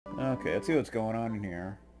Okay, let's see what's going on in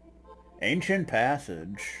here. Ancient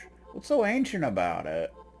passage. What's so ancient about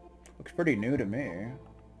it? Looks pretty new to me.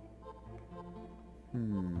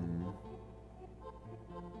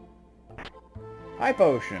 High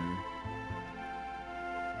potion.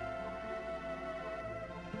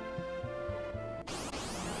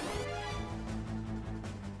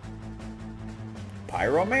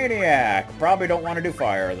 Pyromaniac. Probably don't want to do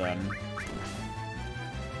fire then.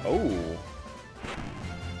 Oh.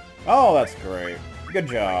 Oh, that's great. Good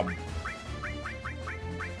job.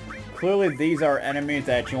 Clearly these are enemies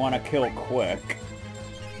that you want to kill quick.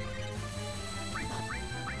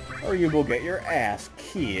 Or you will get your ass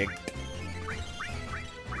kicked.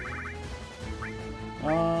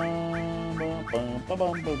 Boom,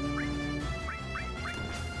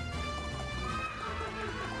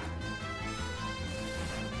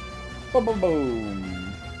 boom,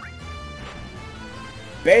 boom.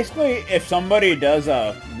 Basically, if somebody does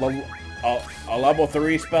a level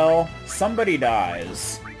 3 spell, somebody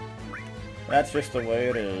dies. That's just the way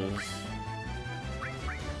it is.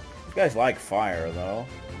 You guys like fire, though.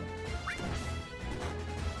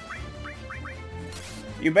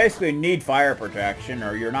 You basically need fire protection,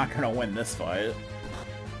 or you're not going to win this fight.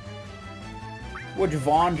 Which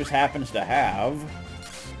Vaughn just happens to have.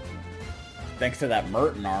 Thanks to that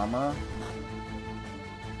Merton armor.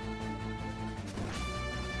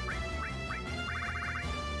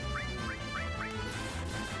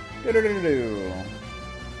 Do-do-do-do-do.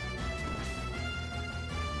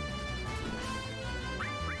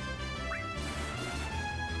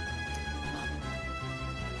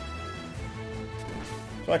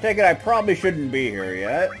 So I take it I probably shouldn't be here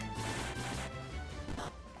yet.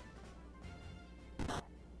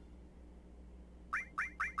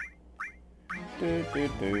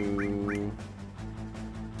 Do-do-do.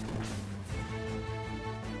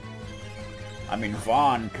 I mean,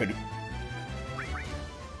 Vaughn could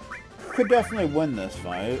definitely win this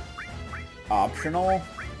fight. Optional.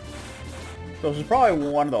 So this is probably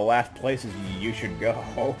one of the last places you should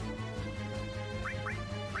go.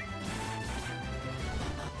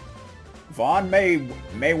 Vaughn may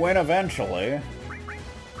win eventually.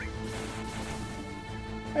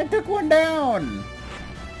 I took one down!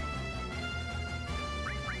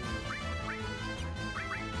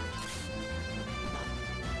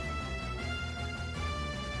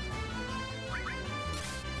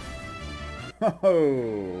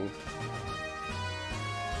 Oh!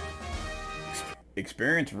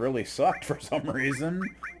 Experience really sucked for some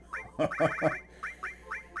reason.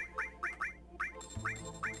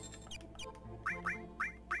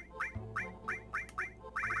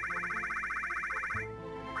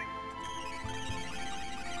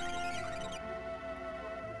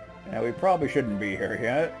 Yeah, we probably shouldn't be here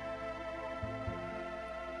yet.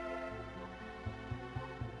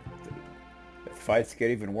 The fights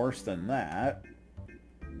get even worse than that.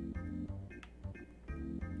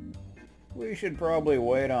 We should probably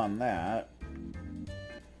wait on that.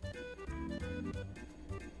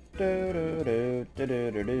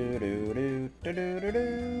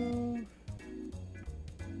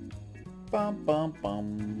 Bum bum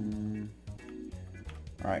bum.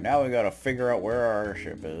 Alright, now we gotta figure out where our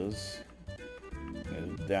airship is.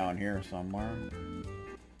 It's down here somewhere.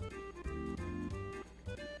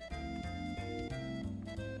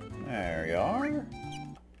 There you are.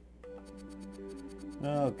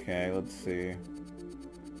 Okay, let's see. I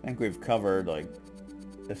think we've covered, like,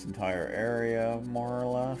 this entire area, more or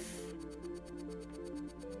less.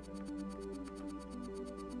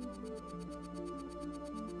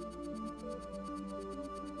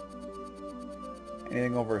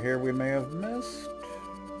 Anything over here we may have missed?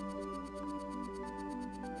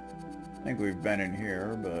 I think we've been in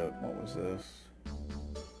here, but what was this?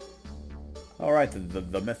 Alright,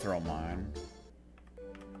 the mithril mine.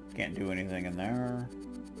 Can't do anything in there.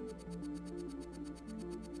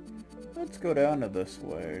 Let's go down to this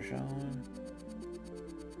way, shall we?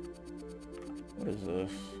 What is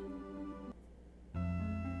this?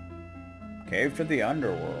 Cave to the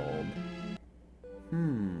underworld. Do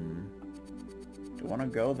you want to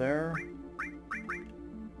go there?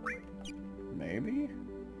 Maybe?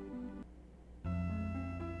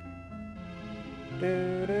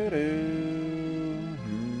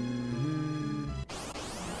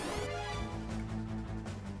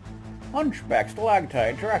 Hunchback,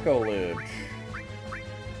 stalactite, Dracolich.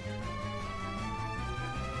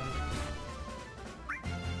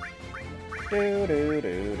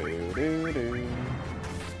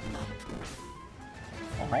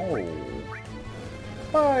 Oh.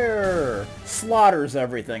 Fire! Slaughters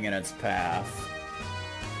everything in its path.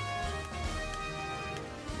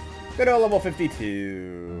 Good old level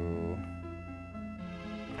 52.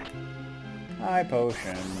 High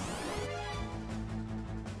potion.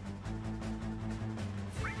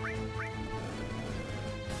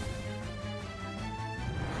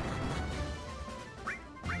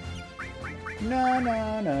 No,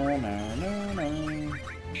 no, no, no, no, no.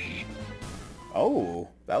 Oh,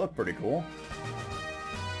 that looked pretty cool.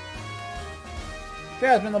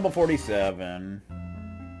 Jasmine level 47.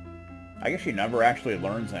 I guess she never actually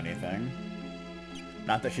learns anything.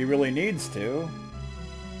 Not that she really needs to.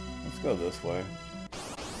 Let's go this way.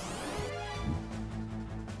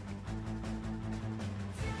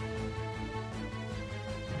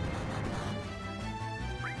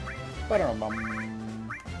 Ba-dum-bum.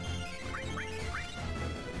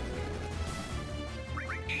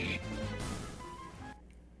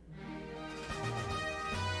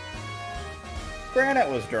 Granite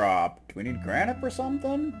was dropped. Do we need granite for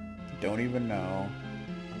something? Don't even know.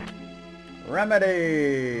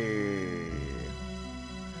 Remedy!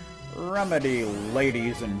 Remedy,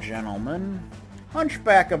 ladies and gentlemen.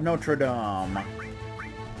 Hunchback of Notre Dame.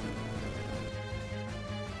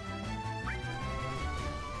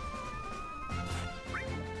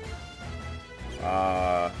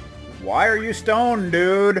 Why are you stoned,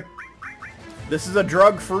 dude? This is a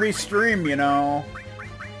drug-free stream, you know.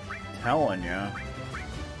 Telling ya.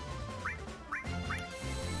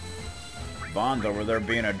 Vaughn's over there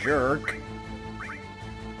being a jerk.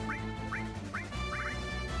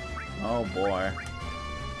 Oh boy.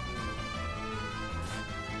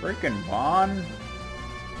 Freaking Vaughn.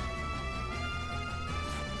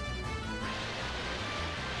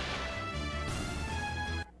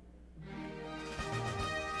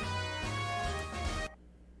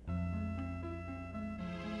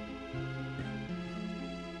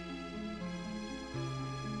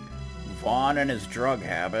 Vaughn and his drug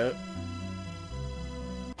habit.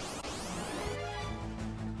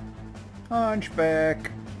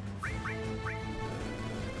 Hunchback.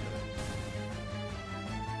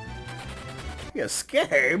 He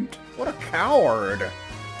escaped? What a coward.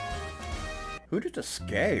 Who just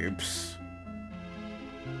escapes?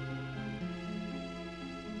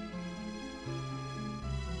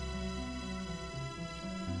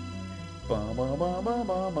 Ba, ba, ba, ba,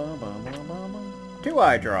 ba, ba, ba, ba, ba. 2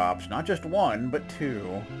 eye drops, not just 1, but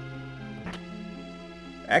 2.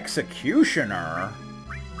 Executioner?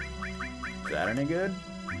 Is that any good?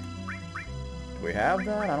 Do we have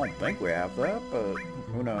that? I don't think we have that, but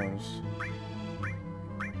who knows.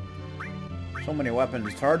 So many weapons,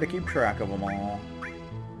 it's hard to keep track of them all.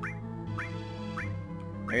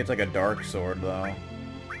 Maybe it's like a dark sword, though.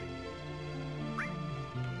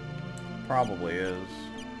 Probably is.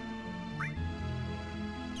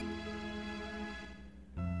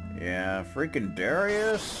 Yeah, freaking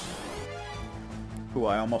Darius, who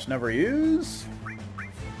I almost never use.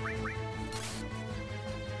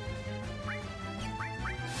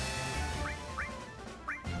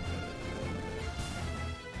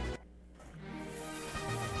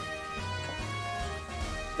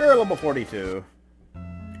 They're level 42.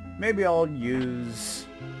 Maybe I'll use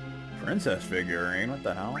Princess Figurine, what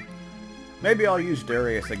the hell? Maybe I'll use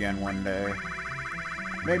Darius again one day.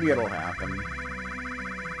 Maybe it'll happen.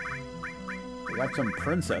 We got some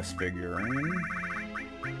Princess Figurine.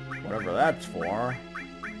 Whatever that's for.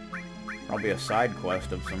 Probably a side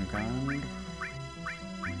quest of some kind.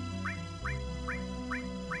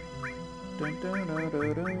 Dun, dun, dun,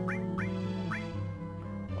 dun, dun.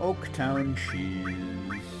 Oaktown Cheese.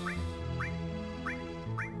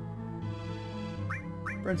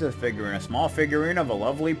 Princess Figurine. A small figurine of a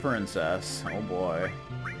lovely princess. Oh boy.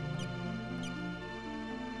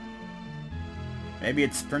 Maybe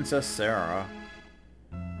it's Princess Sarah.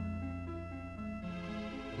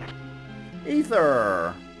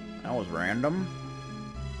 Ether! That was random.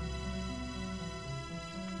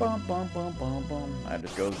 Bum, bum, bum, bum, bum. That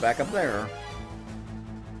just goes back up there.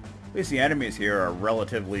 At least the enemies here are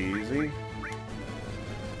relatively easy.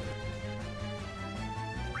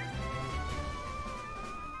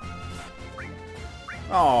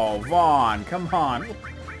 Oh, Vaughn, come on.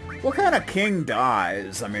 What kind of king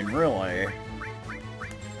dies? I mean, really.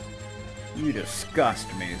 You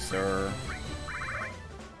disgust me, sir.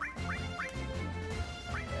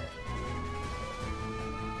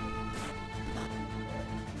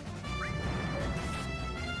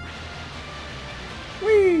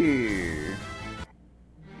 Whee!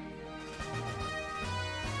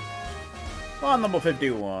 On level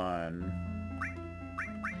 51.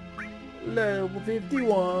 Level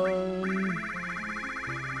 51.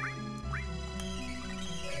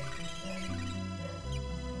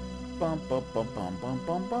 Bum bum bum bum bum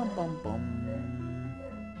bum bum bum bum.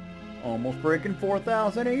 Almost breaking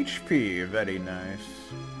 4,000 HP. Very nice.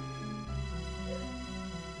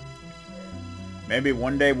 Maybe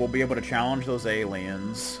one day we'll be able to challenge those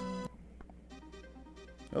aliens.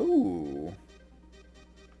 Ooh.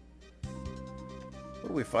 What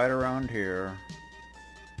do we fight around here?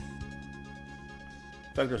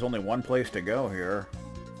 Looks like there's only one place to go here.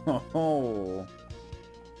 Oh.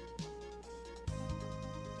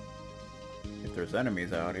 If there's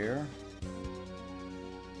enemies out here.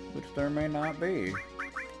 Which there may not be.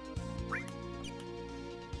 What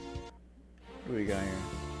do we got here?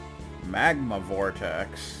 Magma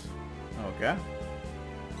Vortex. Okay.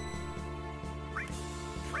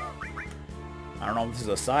 I don't know if this is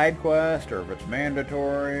a side quest or if it's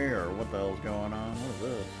mandatory or what the hell's going on. What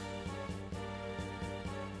is this?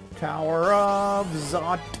 Tower of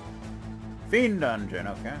Zot. Fiend dungeon.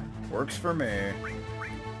 Okay. Works for me.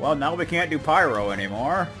 Well, now we can't do pyro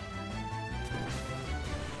anymore.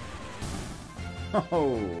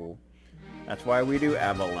 Oh. That's why we do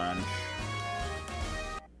avalanche.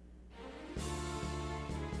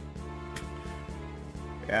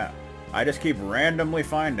 Yeah. I just keep randomly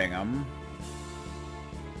finding them.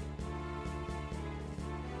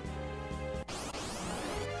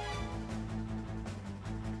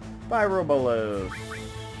 Pyrobolos.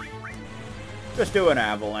 Just do an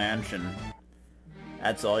avalanche and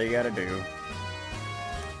that's all you gotta do.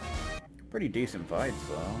 Pretty decent fights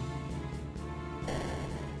though.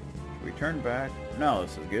 Should we turn back? No,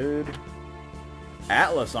 this is good.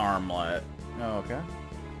 Atlas armlet. Oh, okay.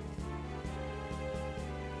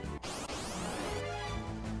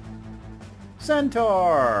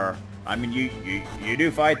 Centaur! I mean, you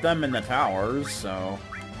do fight them in the towers, so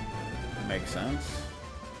it makes sense.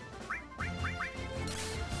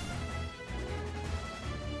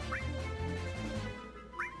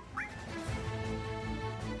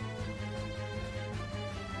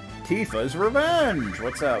 Tifa's Revenge!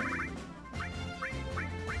 What's up?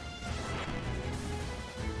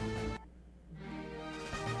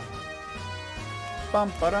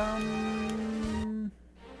 Bum-ba-dum!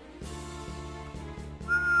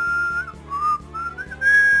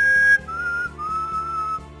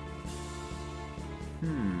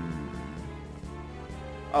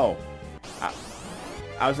 Oh.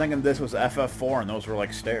 I was thinking this was FF4 and those were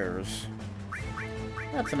like stairs.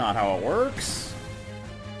 That's not how it works.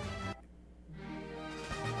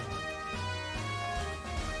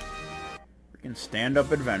 Freaking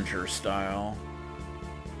stand-up adventure style.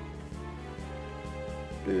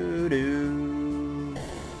 Doo-doo.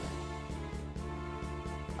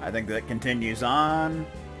 I think that continues on.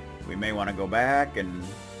 We may want to go back and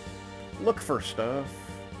look for stuff.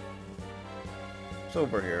 What's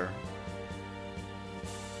over here?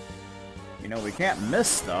 You know, we can't miss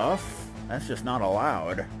stuff. That's just not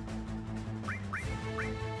allowed.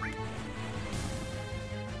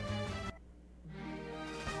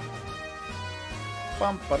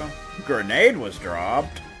 Bum-ba-dum. Grenade was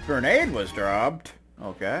dropped. Grenade was dropped.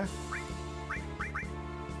 Okay.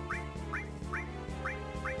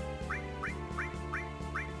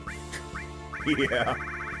 Yeah.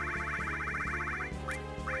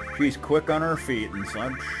 She's quick on her feet and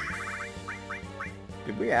such.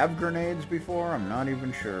 Did we have grenades before? I'm not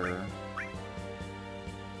even sure.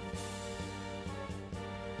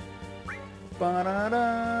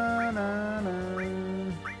 Ba-da-da-da-da.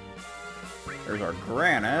 There's our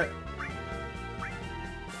granite.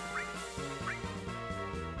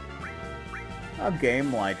 A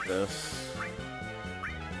game like this.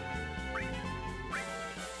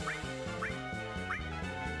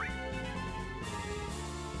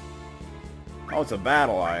 Oh, it's a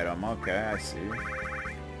battle item. Okay, I see.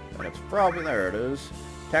 And it's probably... there it is.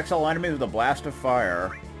 Attacks all enemies with a blast of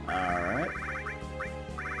fire. Alright.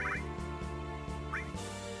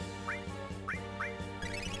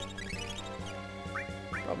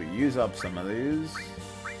 Probably use up some of these.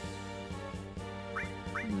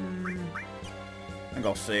 I think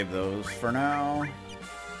I'll save those for now.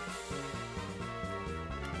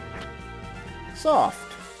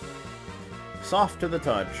 Soft. Soft to the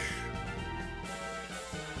touch.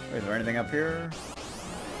 Is there anything up here?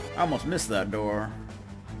 I almost missed that door.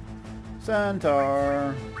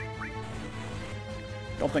 Centaur.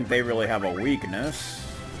 Don't think they really have a weakness.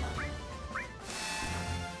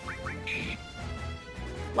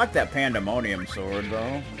 Like that Pandemonium sword,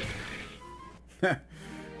 though.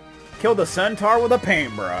 Killed a centaur with a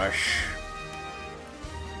paintbrush.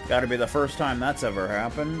 Gotta be the first time that's ever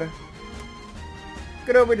happened.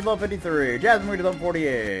 Good over to level 53. Jasmine to level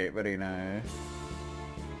 48. Very nice.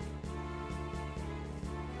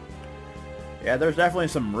 Yeah, there's definitely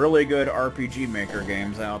some really good RPG Maker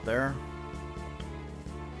games out there.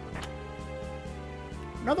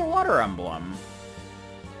 Another water emblem.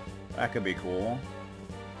 That could be cool.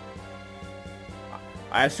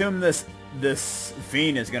 I assume this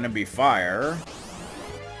fiend is going to be fire.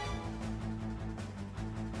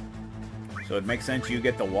 So it makes sense you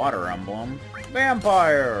get the water emblem.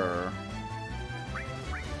 Vampire!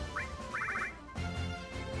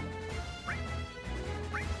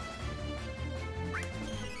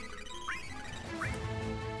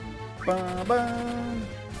 Ba-ba.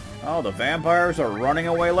 Oh, the vampires are running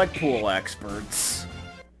away like pool experts.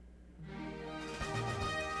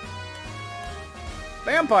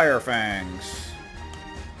 Vampire Fangs!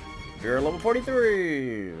 You're level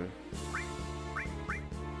 43!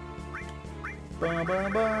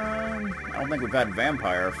 Ba-ba-ba. I don't think we've had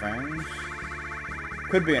Vampire Fangs.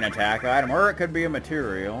 Could be an attack item, or it could be a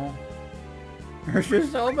material. There's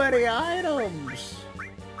just so many items!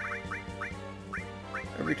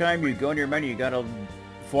 Every time you go in your menu, you gotta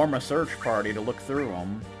form a search party to look through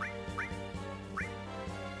them.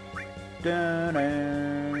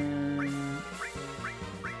 Dun-dun.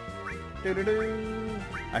 Doo-doo-doo.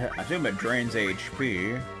 I assume it drains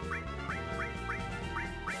HP.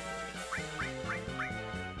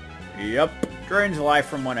 Yep, drains life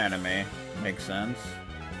from one enemy. Makes sense.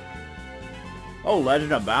 Oh,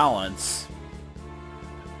 Legend of Balance.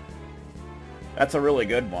 That's a really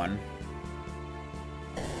good one.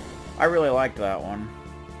 I really liked that one.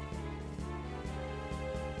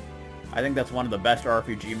 I think that's one of the best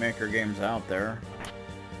RPG Maker games out there.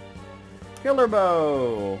 Killer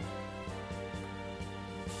Bow!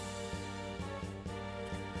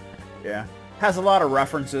 Yeah. Has a lot of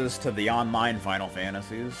references to the online Final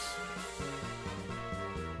Fantasies.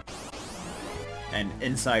 And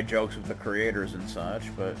inside jokes with the creators and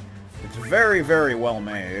such, but it's very, very well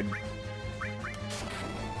made.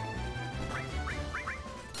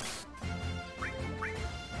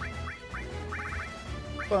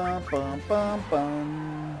 Bum, bum, bum,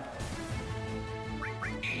 bum.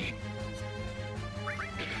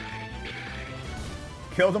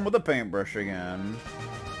 Killed him with a paintbrush again.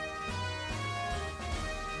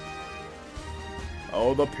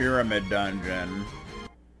 Oh, the Pyramid Dungeon.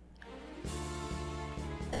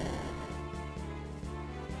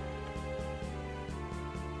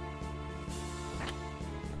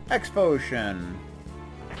 X-Potion.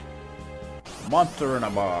 Monster in a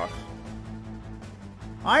box.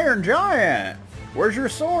 Iron Giant! Where's your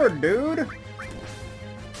sword, dude?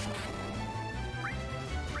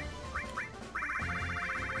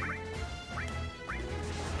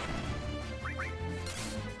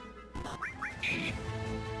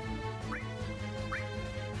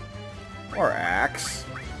 Or axe.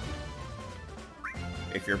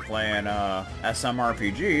 If you're playing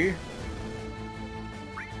SMRPG.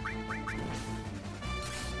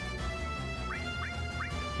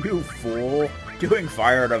 You fool. Doing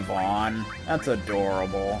fire to Vaughn. That's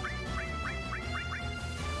adorable.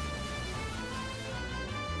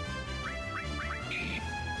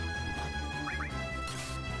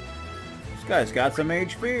 This guy's got some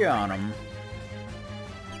HP on him.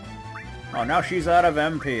 Oh, now she's out of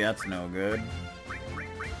MP. That's no good.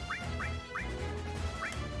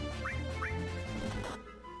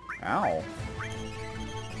 Ow.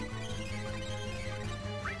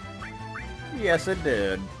 Yes, it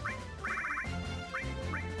did.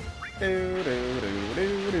 Do, do, do,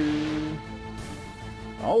 do, do.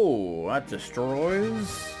 Oh, that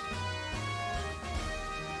destroys.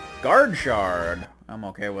 Guard Shard. I'm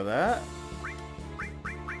okay with that.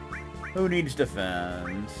 Who needs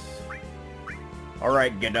defense?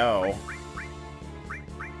 Alright, Godot.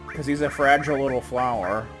 Because he's a fragile little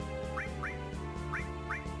flower.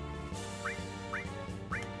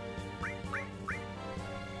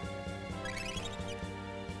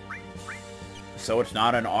 So it's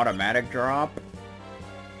not an automatic drop?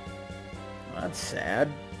 That's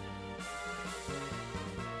sad.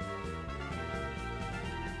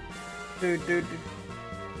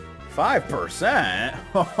 5%?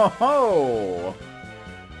 Oh,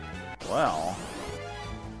 well,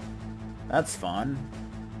 that's fun.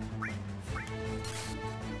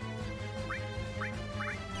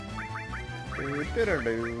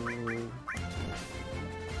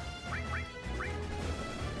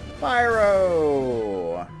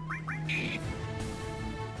 Pyro!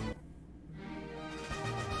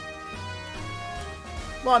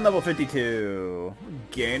 On level 52.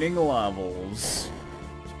 Gaining levels.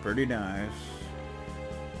 It's pretty nice.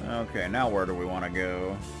 Okay, now where do we want to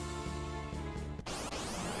go?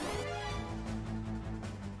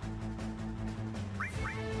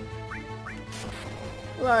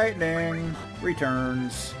 Lightning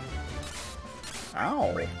returns.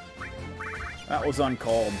 Ow. That was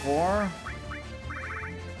uncalled for.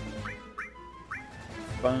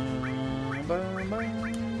 Bum, bum,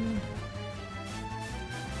 bum.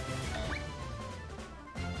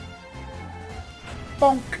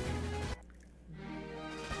 Bonk!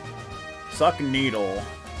 Suck needle.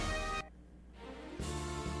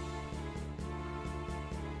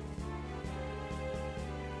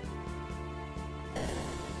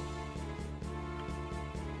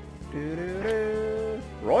 Doo-doo-doo.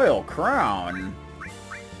 Royal Crown.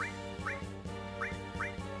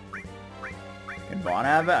 Can Vaughn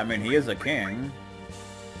have it? I mean, he is a king.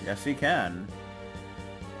 Yes, he can.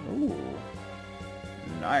 Ooh.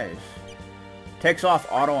 Nice. Takes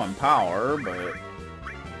off auto and power, but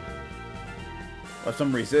lets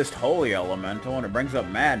him resist Holy Elemental, and it brings up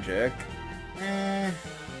magic. I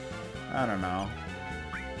don't know.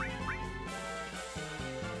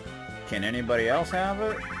 Can anybody else have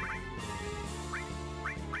it?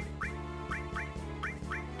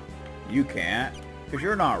 You can't, because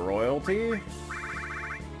you're not royalty.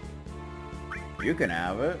 You can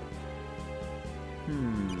have it.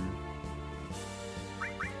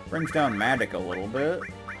 Brings down magic a little bit.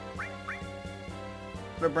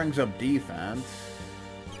 But it brings up defense.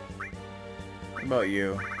 What about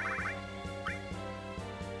you?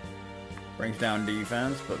 Brings down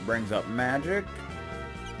defense, but brings up magic.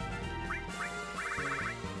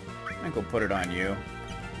 I think we'll put it on you.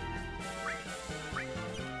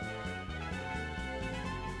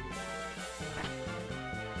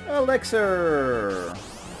 Elixir!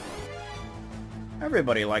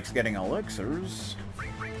 Everybody likes getting elixirs.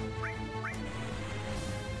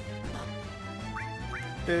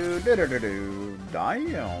 Do-do-do-do-do.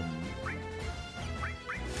 Damn.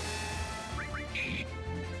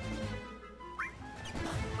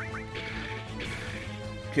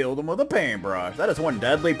 Killed him with a paintbrush. That is one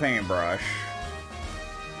deadly paintbrush.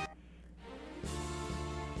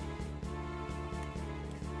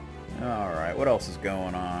 Alright, what else is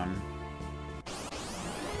going on?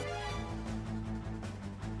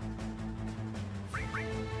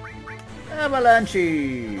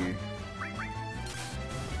 Avalanche!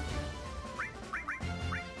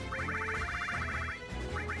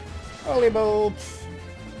 Holy bolts!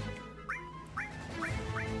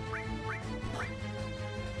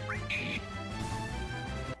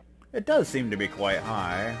 It does seem to be quite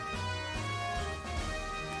high.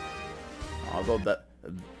 Although that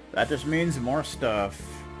just means more stuff.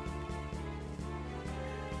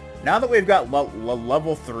 Now that we've got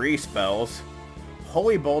level 3 spells,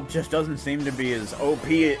 Holy Bolt just doesn't seem to be as OP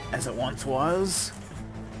as it once was.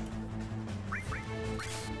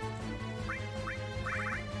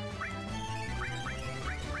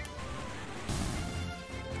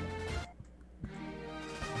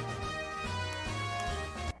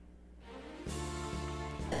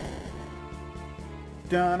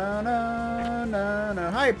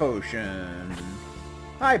 Da-na-na-na-na. High potion.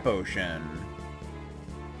 High potion.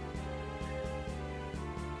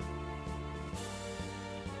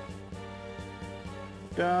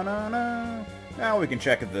 Da-na-na. Now we can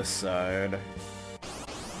check at this side.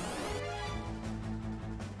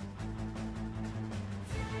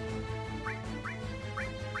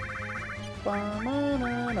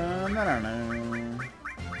 Ba-na-na-na-na-na.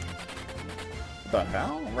 What the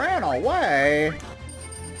hell? Ran away?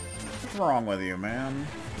 What's wrong with you, man?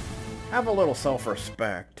 Have a little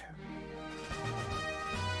self-respect.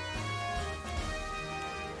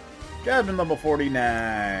 Jasmine level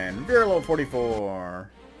 49. Veer level 44.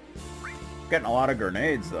 Getting a lot of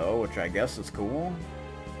grenades, though, which I guess is cool.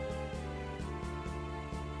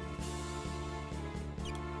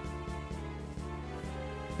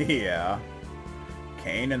 Yeah.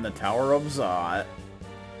 Kane in the Tower of Zot.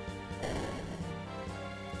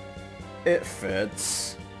 It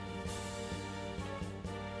fits.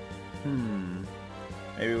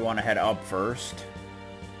 Maybe we want to head up first.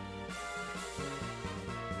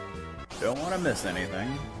 Don't want to miss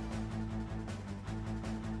anything.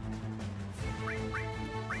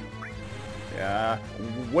 Yeah,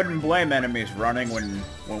 wouldn't blame enemies running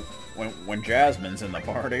when Jasmine's in the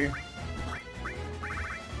party.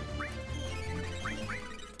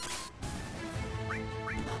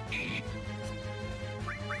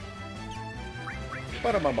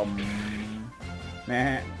 Ba-da-ba-bum.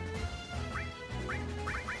 Meh.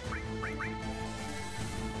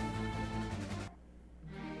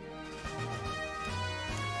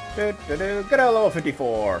 Get out level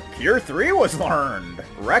 54. Cure 3 was learned.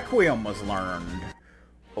 Requiem was learned.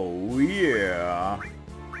 Oh yeah.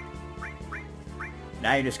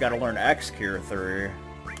 Now you just gotta learn X Cure 3.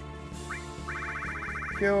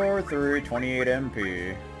 Cure 3, 28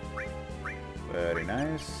 MP. Very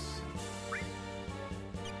nice.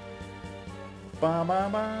 Ba ba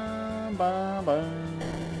ba ba ba.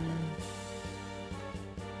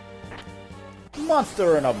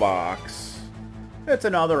 Monster in a box. It's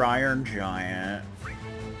another Iron Giant.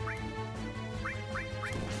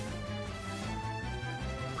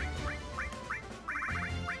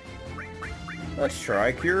 Let's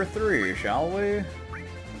try Cure 3, shall we?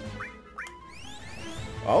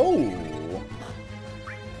 Oh!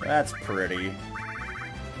 That's pretty.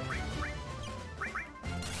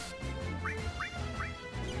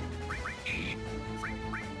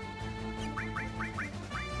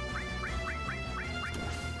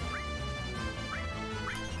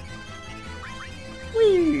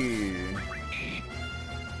 Whee!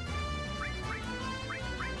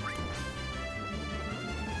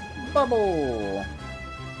 Bubble!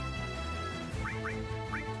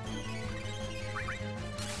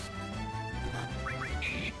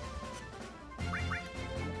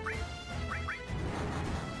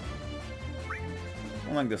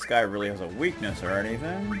 I don't think this guy really has a weakness or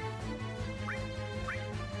anything.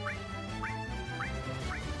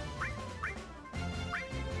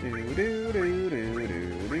 Do do do do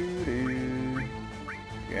do do do.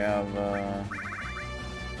 You have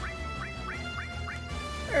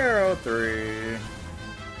Arrow 3.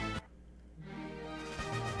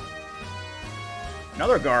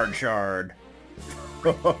 Another guard shard.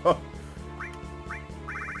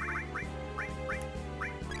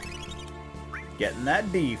 Getting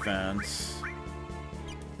that defense.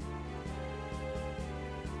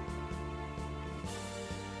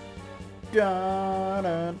 Da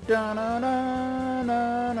da da da da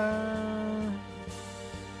da da.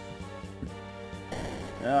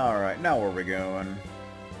 Alright, now where are we going?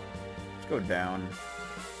 Let's go down.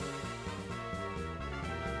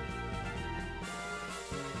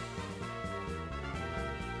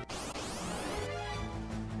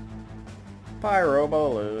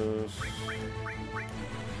 Pyrobolus.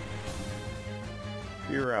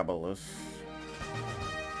 Pyrobolus.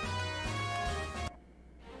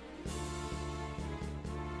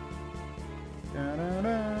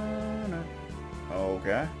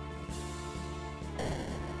 Okay.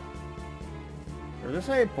 There's a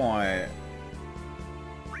save point.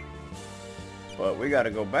 But we gotta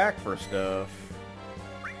go back for stuff.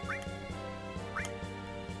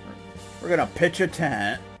 We're gonna pitch a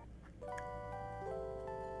tent.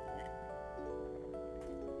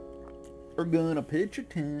 We're gonna pitch a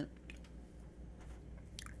tent.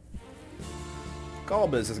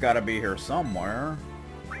 Galbus has gotta be here somewhere.